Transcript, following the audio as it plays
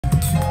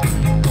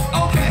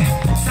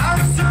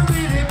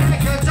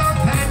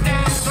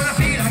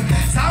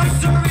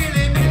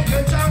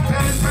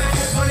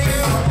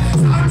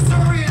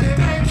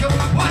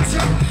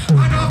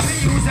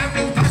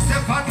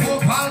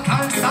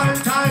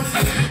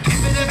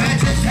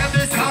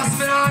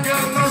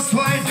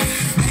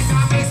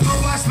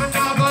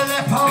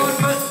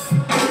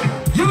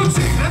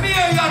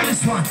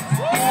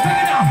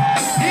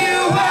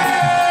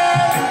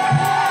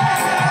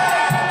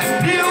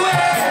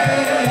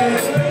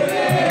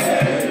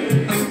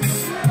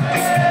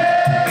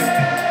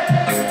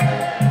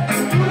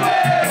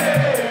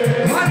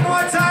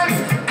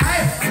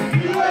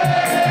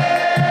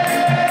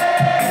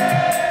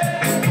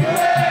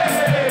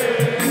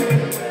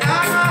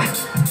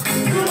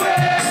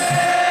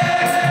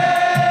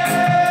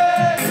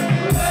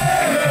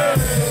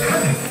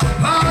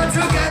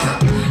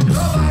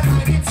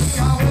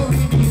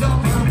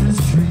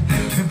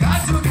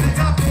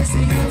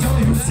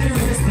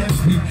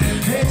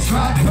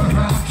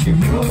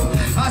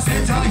I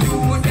said to you,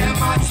 them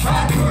I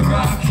try to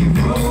rock you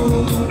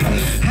roll.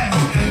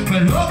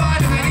 But over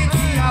 90,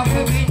 I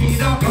will be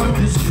need up on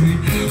the street.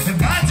 They've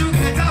got to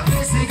get up,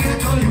 they get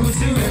to use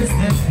the rest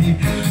of me.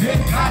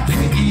 They've got to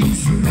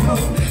ease you know.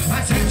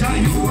 I said to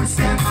you,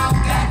 them I've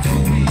got to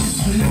ease.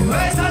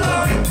 Where's the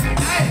Lord?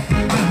 Hey,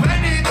 but when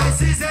the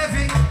mess is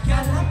heavy,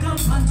 y'all have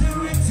come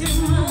under it.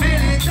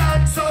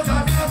 Militant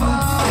soldier never.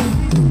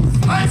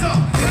 Also,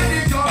 when the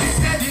job is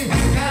steady,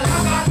 y'all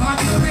have come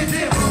under it.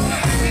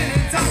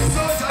 Militant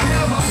soldier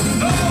never.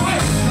 No way,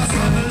 that's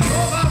what the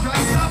love of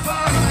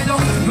Rastafari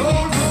don't. No.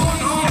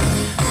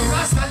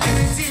 Rasta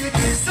living till it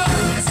is so.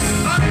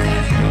 I'm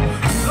telling you,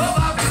 love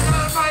of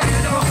Rastafari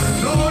don't.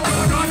 No.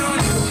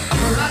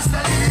 Rasta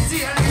living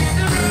till it is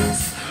the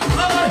roots.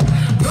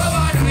 Love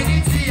of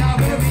unity, I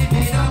will be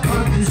need up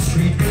on the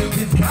street.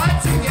 We've got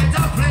to get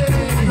a place.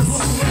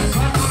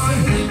 Come on,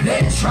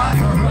 they try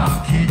to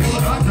rock it,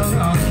 try to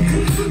rock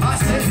it. I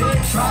said they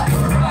try to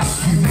rock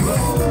you.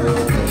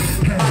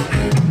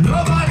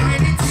 Love of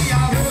unity, I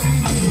will be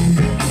need.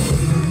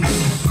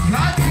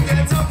 Got to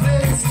get a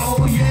place,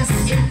 oh yes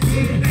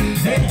indeed.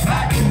 They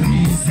got to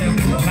reason,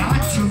 they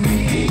got to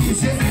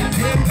reason,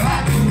 they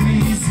got to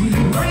reason.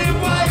 Ready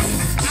boys,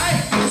 hey,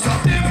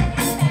 stop them.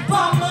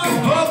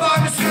 Oh,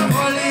 Bobby,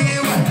 Symphony,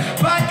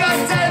 but God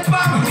tell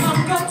Bobby, I'm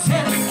gonna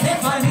tell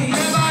Stephanie.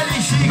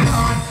 She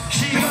gone.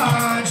 She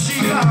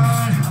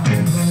gone,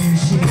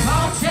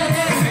 tell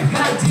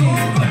everybody.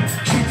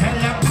 She tell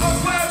them what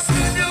works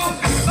to do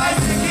by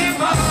singing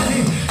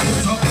Molly.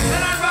 So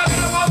then I'm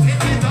rocking them up,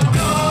 hit it on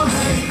the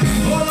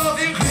all of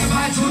the cream, I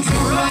took to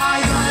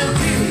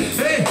royalty.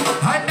 Hey,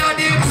 and now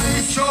the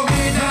police show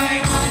me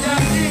dying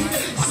underneath.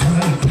 So,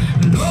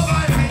 love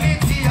and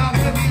unity, I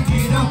will be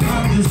getting up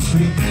on the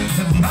street.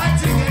 They've got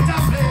to get a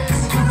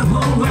place for the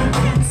whole world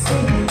can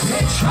see.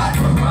 They try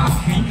to rock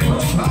it,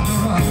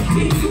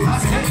 I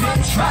said they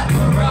try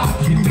to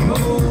rock it.